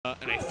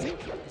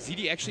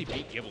ZD actually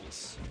beat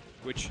Gibblez,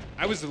 which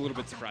I was a little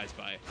bit surprised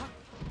by.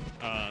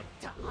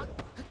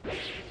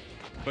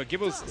 But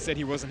Gibblez said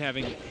he wasn't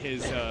having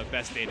his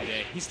best day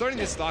today. He's starting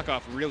this stock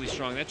off really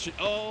strong. That should,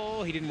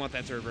 oh, he didn't want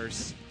that to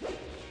reverse.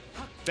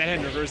 If that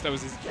hadn't reversed, that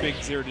was his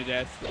big 0 to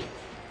death.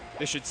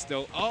 This should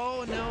still,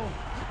 oh no.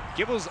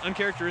 Gibblez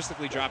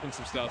uncharacteristically dropping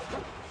some stuff.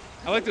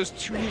 I like those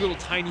 2 little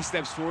tiny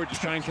steps forward to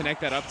try and connect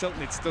that up tilt,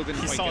 and it still didn't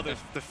quite get He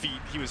saw the feet.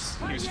 He was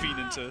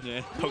feeding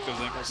to poke those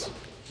ankles.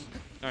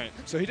 All right,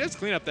 so he does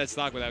clean up that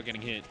stock without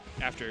getting hit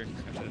after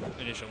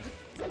the initial.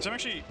 So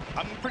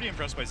I'm pretty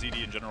impressed by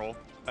ZD in general.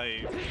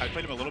 I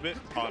played him a little bit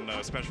on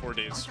Smash 4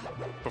 days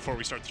before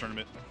we start the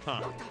tournament.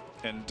 Huh.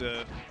 And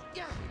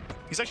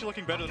he's actually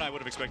looking better than I would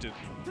have expected.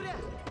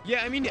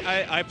 Yeah, I mean,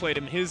 I played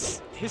him.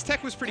 His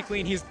tech was pretty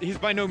clean. He's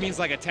by no means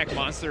like a tech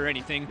monster or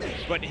anything,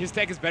 but his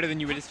tech is better than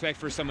you would expect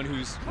for someone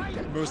who's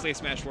mostly a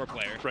Smash 4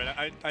 player.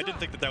 Right, I didn't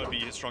think that would be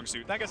his strong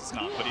suit. I guess it's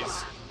not, but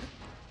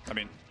I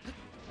mean...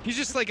 He's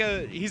just like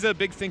he's a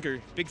big thinker,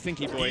 big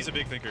thinky boy. He's a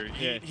big thinker.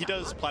 He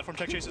does platform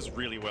tech chases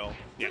really well.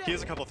 Yeah. He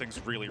does a couple of things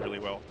really, really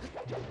well.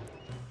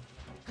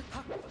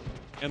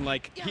 And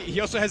like, he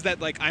also has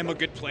that like, I'm a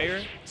good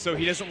player, so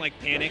he doesn't like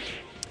panic.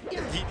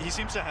 He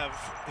seems to have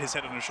his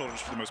head on his shoulders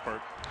for the most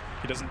part.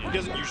 He doesn't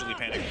usually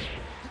panic.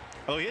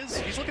 Although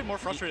he's looking more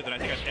frustrated than I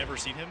think I've ever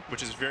seen him,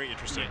 which is very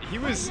interesting.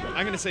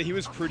 I'm gonna say he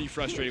was pretty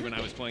frustrated when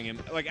I was playing him.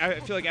 Like, I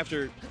feel like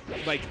after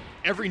like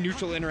every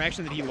neutral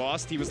interaction that he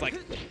lost, he was like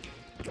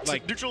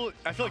neutral.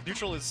 I feel like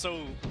neutral is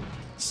so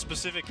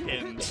specific,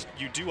 and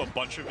you do a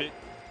bunch of it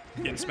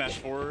in Smash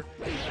 4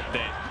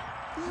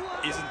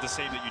 that isn't the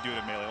same that you do it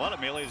in Melee. A lot of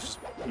Melee is just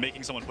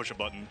making someone push a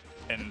button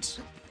and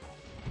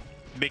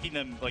making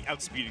them, like,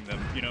 outspeeding them,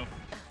 you know?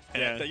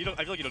 And I feel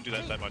like you don't do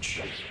that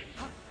much.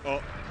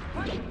 Oh.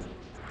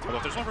 Although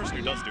if there's one person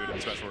who does do it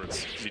in Smash 4,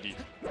 it's ZD.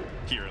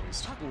 Here, at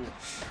least. Ooh.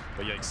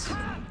 But yikes.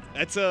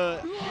 That's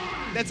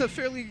a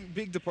fairly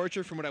big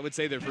departure from what I would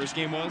say their first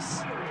game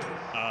was.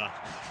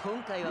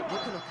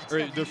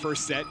 Or their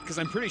first set, because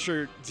I'm pretty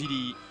sure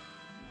ZD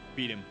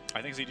beat him.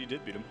 I think ZD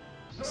did beat him.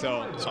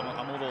 So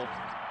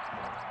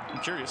I'm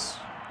curious.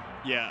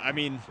 Yeah, I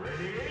mean,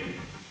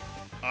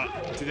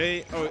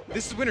 today,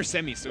 this is winter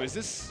semis, so is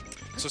this?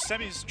 So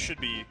semis should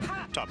be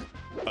top.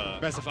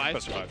 Best of 5?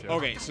 Best of 5, yeah.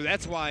 Okay, so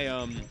that's why,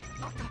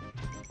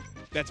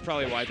 that's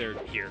probably why they're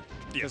here.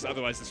 Because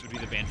otherwise this would be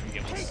the ban from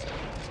Gibblez.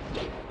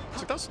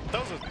 So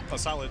that was a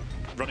solid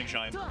running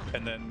shine,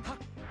 and then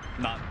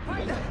not.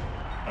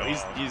 Oh,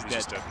 he's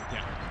dead.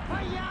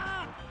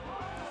 Yeah.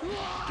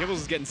 Gibblez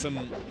is getting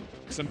some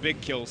big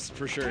kills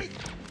for sure.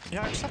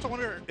 Yeah, I just have to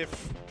wonder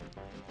if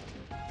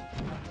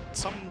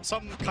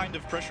some kind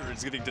of pressure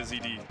is getting to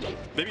ZD.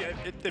 Maybe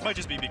it might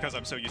just be because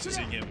I'm so used to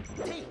seeing him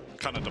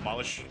kind of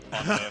demolish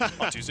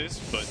on Tuesdays,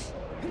 but.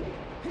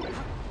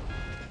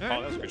 Right.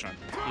 Oh, that was a good shot.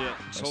 Yeah,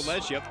 just hold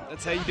ledge. Yep,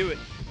 that's how you do it.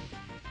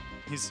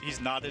 He's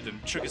nodded and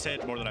shook his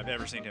head more than I've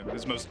ever seen him.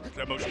 His most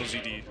emotional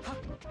ZD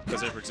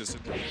has ever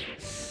existed.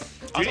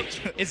 Dude,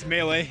 it's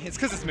Melee. It's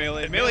because it's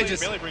Melee. Melee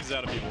brings it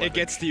out of people. It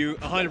gets to you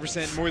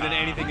 100% more than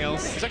anything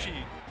else. He's actually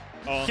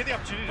he had the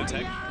opportunity to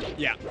tech.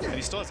 Yeah. And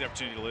he still has the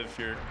opportunity to live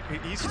here. He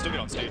can still get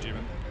on stage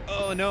even.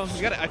 Oh no,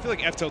 I feel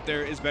like F tilt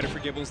there is better for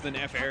Gibblez than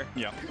F air.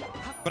 Yeah.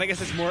 But I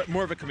guess it's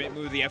more of a commit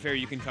move. The F air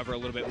you can cover a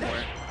little bit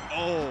more.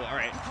 Oh, all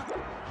right.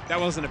 That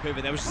wasn't a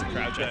pivot. That was just a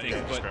crouch, I think.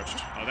 But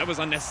oh, that was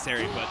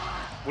unnecessary. But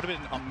would have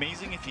been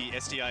amazing if he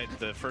SDI'd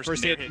the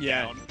first hit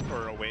down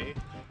or away.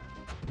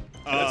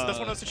 That's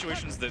one of those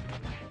situations that,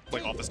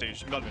 like, off the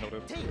stage, you not even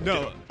able to.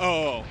 No.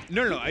 Oh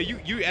no. You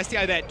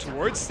SDI that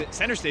towards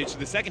center stage, so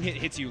the second hit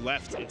hits you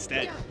left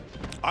instead.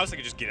 I was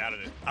thinking just get out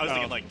of it. I was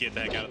thinking like get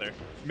the heck out of there.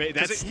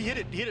 He hit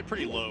it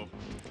pretty low.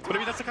 But I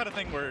mean, that's the kind of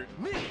thing where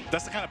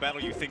that's the kind of battle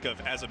you think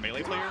of as a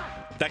Melee player.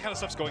 That kind of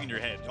stuff's going in your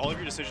head. All of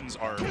your decisions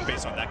are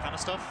based on that kind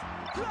of stuff.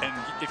 And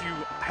if you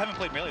haven't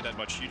played Melee that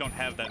much, you don't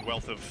have that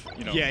wealth of,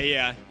 you know,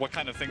 what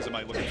kind of things am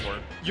I looking for?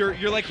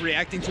 You're like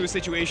reacting to a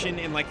situation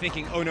and like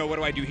thinking, oh no, what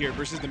do I do here?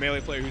 Versus the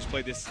Melee player who's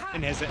played this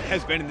and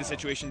has been in this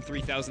situation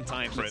 3,000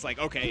 times. Right. It's like,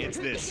 okay, it's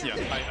this. Yeah,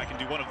 I can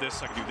do one of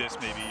this, I can do this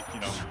maybe, you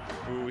know.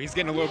 Ooh, he's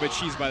getting a little bit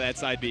cheesed by that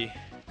side B.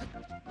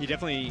 He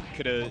definitely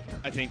could have,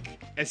 I think,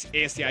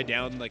 ASDI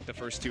down like the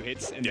first 2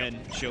 hits and then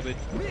shielded.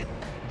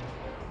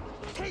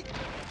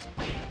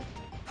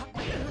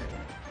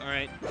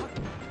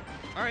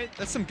 All right,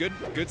 that's some good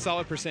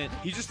solid percent.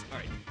 All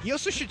right. He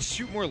also should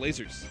shoot more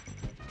lasers.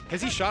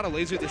 Has he shot a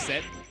laser this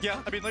set?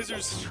 Yeah, I mean,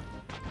 lasers.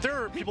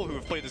 There are people who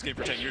have played this game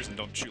for 10 years and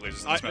don't shoot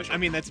lasers in Smash. I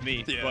mean, that's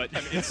me. Yeah, but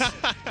I mean,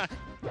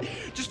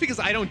 just because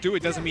I don't do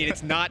it doesn't mean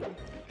it's not.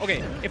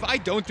 Okay, if I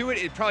don't do it,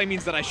 it probably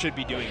means that I should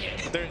be doing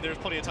it. There's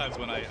plenty of times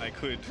when I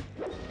could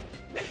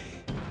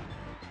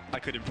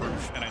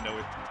improve, and I know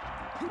it.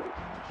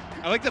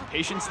 I like the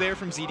patience there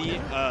from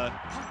ZD,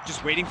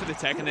 just waiting for the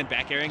tech and then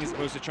back airing as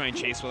opposed to try and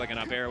chase with like an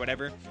up air or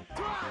whatever.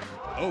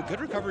 Oh, good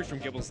recovery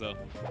from Gibblez though.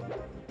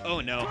 Oh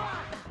no.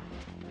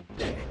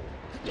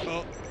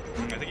 Oh.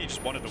 I think he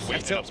just wanted to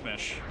wait to up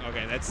smash.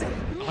 Okay, that's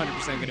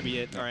 100% going to be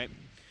it. All right.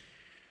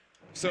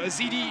 So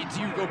ZD,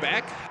 do you go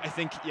back? I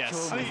think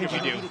yes. I think you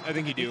do. I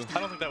think you do. I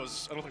don't think that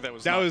was.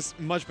 That was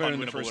much better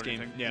than the first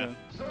game. Anything. Yeah.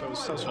 That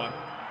was fine.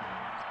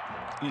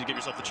 You need to give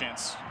yourself the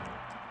chance.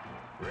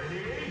 All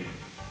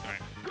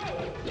right.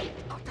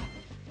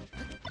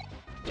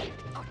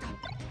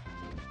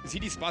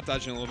 ZD spot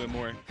dodging a little bit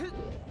more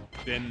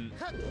than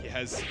he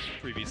has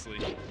previously.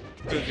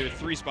 There were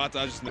 3 spot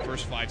dodges in the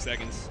first 5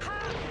 seconds.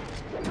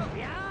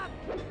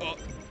 Oh.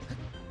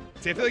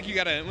 See, I feel like you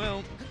gotta,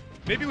 well,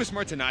 maybe it was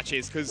smart to not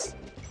chase because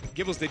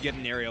Gibblez did get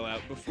an aerial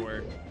out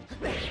before.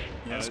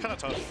 Yeah, it's kind of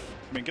tough.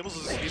 I mean,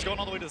 Gibblez he's going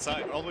all the way to the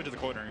side, all the way to the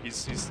corner.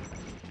 He's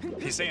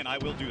saying, I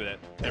will do that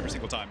every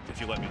single time if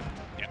you let me.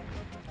 Yeah.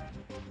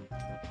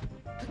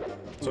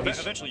 So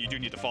eventually you do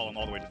need to follow him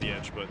all the way to the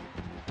edge, but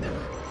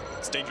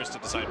it's dangerous to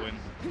decide when.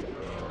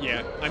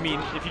 Yeah, I mean,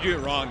 if you do it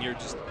wrong, you're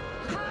just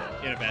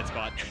in a bad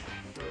spot.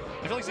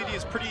 I feel like ZD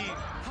is pretty,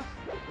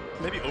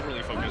 maybe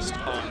overly focused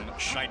on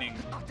shining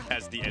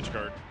as the edge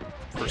guard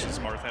versus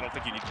Marth. I don't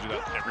think you need to do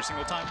that every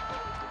single time.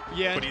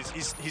 Yeah. But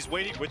he's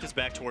waiting with his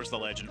back towards the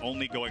ledge and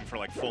only going for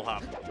like full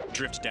hop,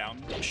 drift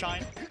down,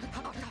 shine.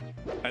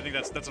 I think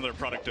that's another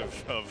product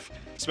of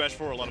Smash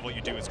 4. A lot of what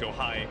you do is go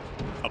high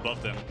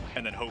above them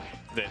and then hope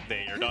that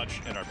they air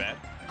dodge and are bad.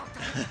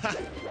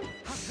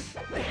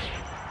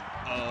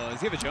 Does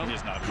he have a jump? He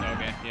is not.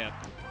 Okay, yeah.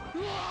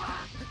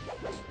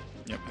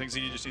 Yep, I think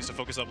ZD just needs to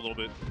focus up a little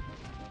bit.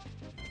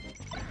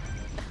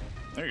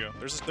 There you go.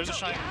 There's a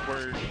shine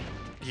where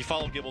he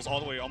followed Gibblez all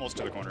the way almost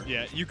to the corner.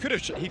 Yeah, he could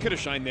have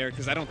shined there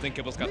because I don't think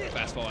Gibblez got the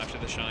fast fall after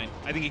the shine.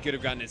 I think he could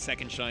have gotten his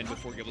second shine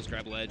before Gibblez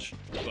grabbed ledge,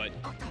 but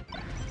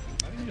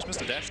I think he just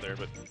missed a dash there,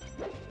 but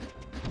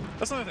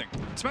that's another thing.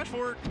 Smash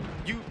 4,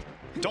 you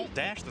don't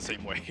dash the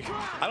same way.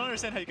 I don't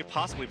understand how you could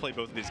possibly play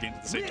both of these games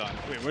at the same time.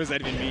 Wait, what does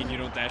that even mean? You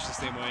don't dash the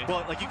same way?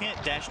 Well, like you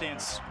can't dash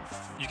dance.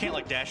 You can't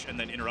like dash and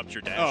then interrupt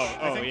your dash.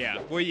 Oh,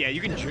 yeah. Well, yeah,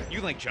 you can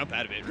like jump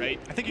out of it, right?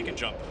 I think you can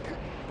jump,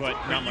 but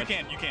not much. You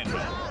can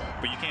jump,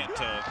 but you can't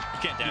dash.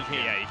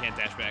 Yeah, you can't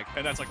dash back.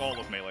 And that's like all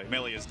of Melee.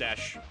 Melee is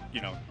dash.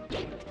 You know,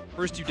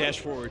 first you dash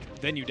forward,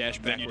 then you dash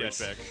back. Then you dash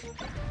back.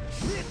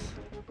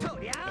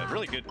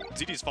 Really good.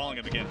 ZD's following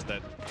him again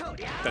to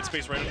that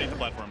space right underneath the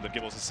platform that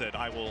Gibblez has said,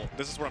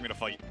 this is where I'm going to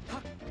fight.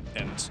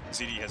 And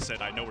ZD has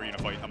said, I know where you're going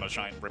to fight. I'm going to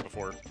shine right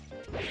before.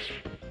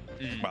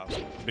 Wow,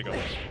 big up.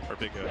 Or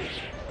big all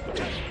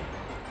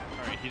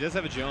right, he does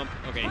have a jump.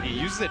 Okay, he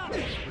uses it,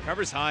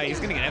 recovers high. He's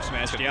going to get F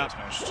smashed. Yeah.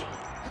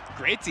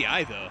 Great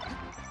DI, though.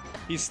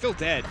 He's still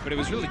dead, but it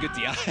was really good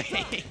DI.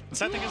 The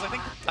sad thing is,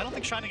 I don't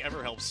think shining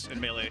ever helps in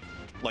Melee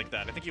like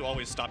that. I think you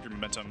always stop your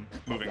momentum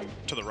moving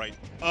to the right.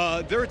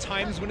 There are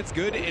times when it's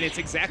good, and it's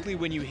exactly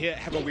when you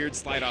have a weird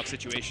slide-off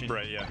situation.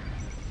 Right, yeah.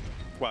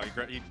 Wow,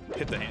 he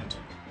hit the hand.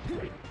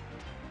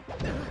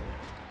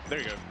 There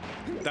you go.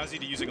 That was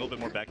ZD using a little bit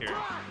more back air.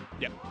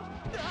 Yep.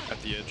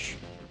 At the edge.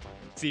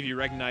 See if he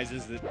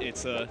recognizes that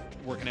it's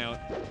working out.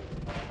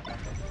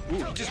 Ooh,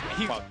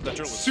 wow, that drill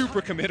was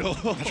super committal.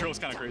 That drill was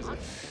kind of crazy.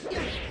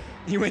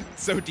 He went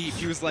so deep.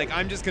 He was like,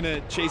 I'm just going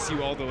to chase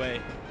you all the way.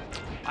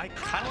 I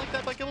kind of like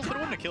that by Gibblez, but it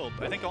wouldn't have killed.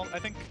 I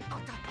think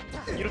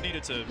you don't need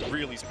it to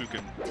really spook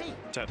him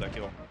to have that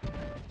kill.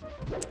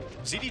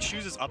 ZD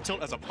chooses up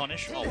tilt as a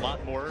punish a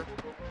lot more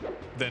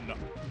than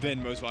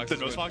most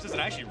foxes.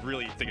 And I actually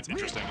really think it's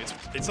interesting.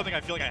 It's something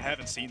I feel like I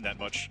haven't seen that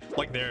much.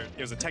 Like there,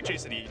 it was a tech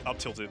chase and he up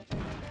tilted.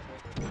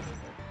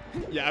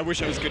 Yeah, I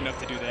wish I was good enough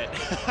to do that.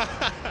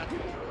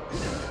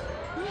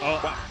 Oh,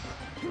 wow.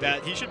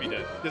 He should be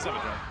dead. He doesn't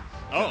have a jump.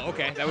 Oh,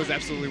 okay. That was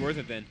absolutely worth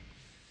it then.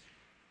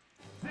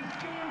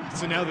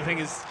 So now the thing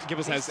is,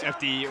 Gibblez has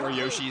FD or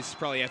Yoshi's,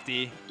 probably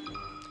FD.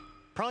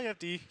 Probably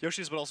FD.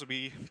 Yoshi's would also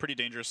be pretty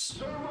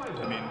dangerous.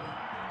 I mean,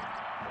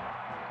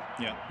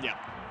 yeah. Yeah.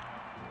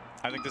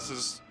 I think this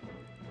is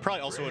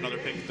probably also another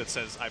pick that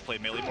says I play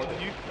Melee more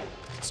than you.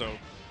 So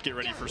get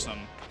ready for some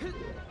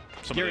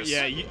of this.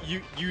 Yeah,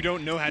 you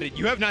don't know how to,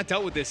 you have not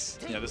dealt with this.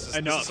 Yeah, this is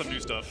some new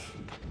stuff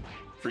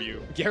for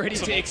you. Get ready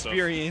to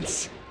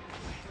experience.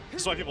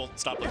 This is why people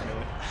stop playing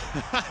Melee.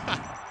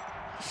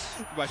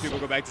 Why people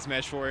go back to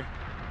Smash 4.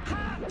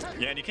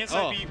 Yeah, and you can't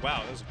side B.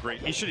 Wow, that was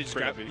great. He should have just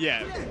grabbed.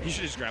 Yeah, he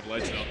should just grab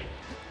ledge though.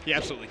 He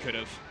absolutely could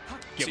have.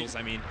 Gibblez,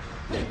 I mean.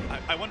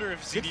 I wonder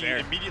if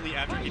ZD immediately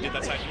after he did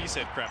that side B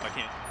said, "Crap, I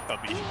can't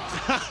up B."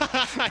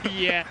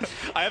 Yeah.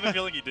 I have a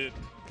feeling he did.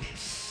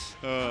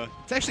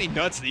 It's actually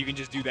nuts that you can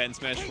just do that in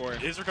Smash 4.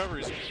 His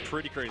recovery is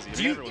pretty crazy.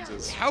 Everyone's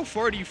is. How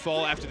far do you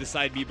fall after the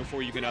side B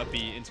before you can up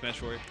B in Smash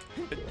 4?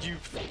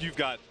 You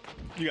got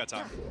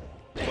time.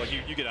 Like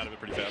you get out of it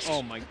pretty fast.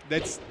 Oh my,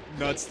 that's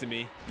nuts to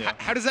me. Yeah.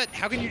 How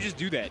can you just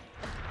do that?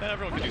 And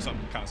everyone can do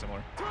something kind of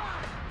similar.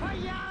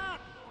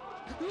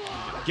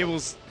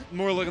 Gibblez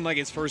more looking like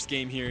his first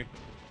game here.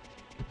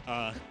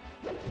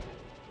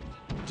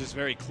 Just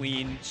very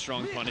clean,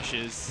 strong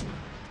punishes.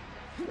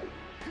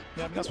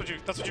 Yeah, I mean, that's what you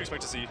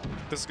expect to see.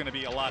 This is going to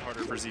be a lot harder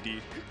for ZD.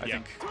 I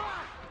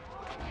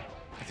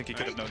think he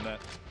could have known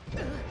that.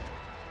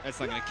 That's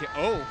not going to kill.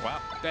 Oh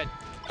wow, that.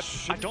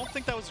 I don't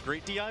think that was a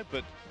great DI,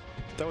 but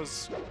that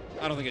was.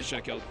 I don't think it should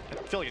have killed. I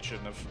feel like it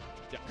shouldn't have.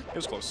 Yeah, it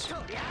was close.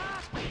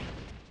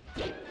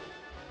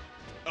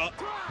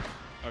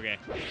 Okay.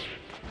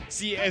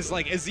 See, as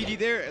ZD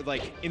there,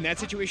 like in that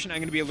situation, I'm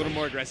gonna be a little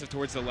more aggressive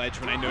towards the ledge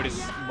when I notice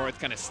Marth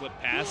kind of slip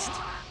past,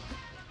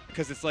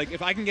 because it's like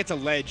if I can get to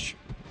ledge,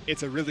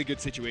 it's a really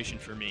good situation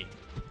for me.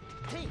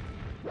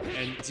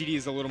 And ZD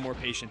is a little more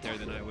patient there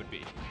than I would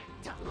be,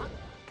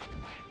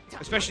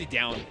 especially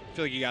down. I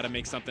feel like you got to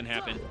make something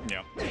happen.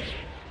 Yeah.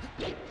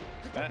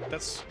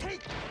 That's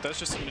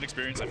just some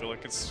inexperience. I feel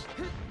like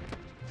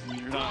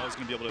you're not always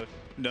gonna be able to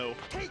know.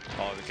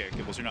 Oh, okay,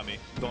 Gibblez, you're not me.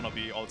 Don't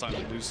be all the time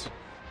and lose.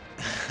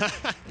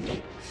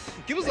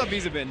 Gibblez up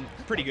Bs have been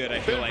pretty good, I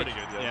feel like. Pretty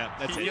good, yeah.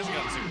 That's he hasn't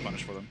gotten super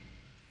punished for them.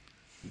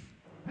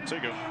 So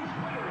there you go.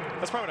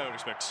 That's probably what I would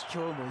expect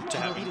to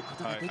happen.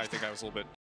 I think I was a little bit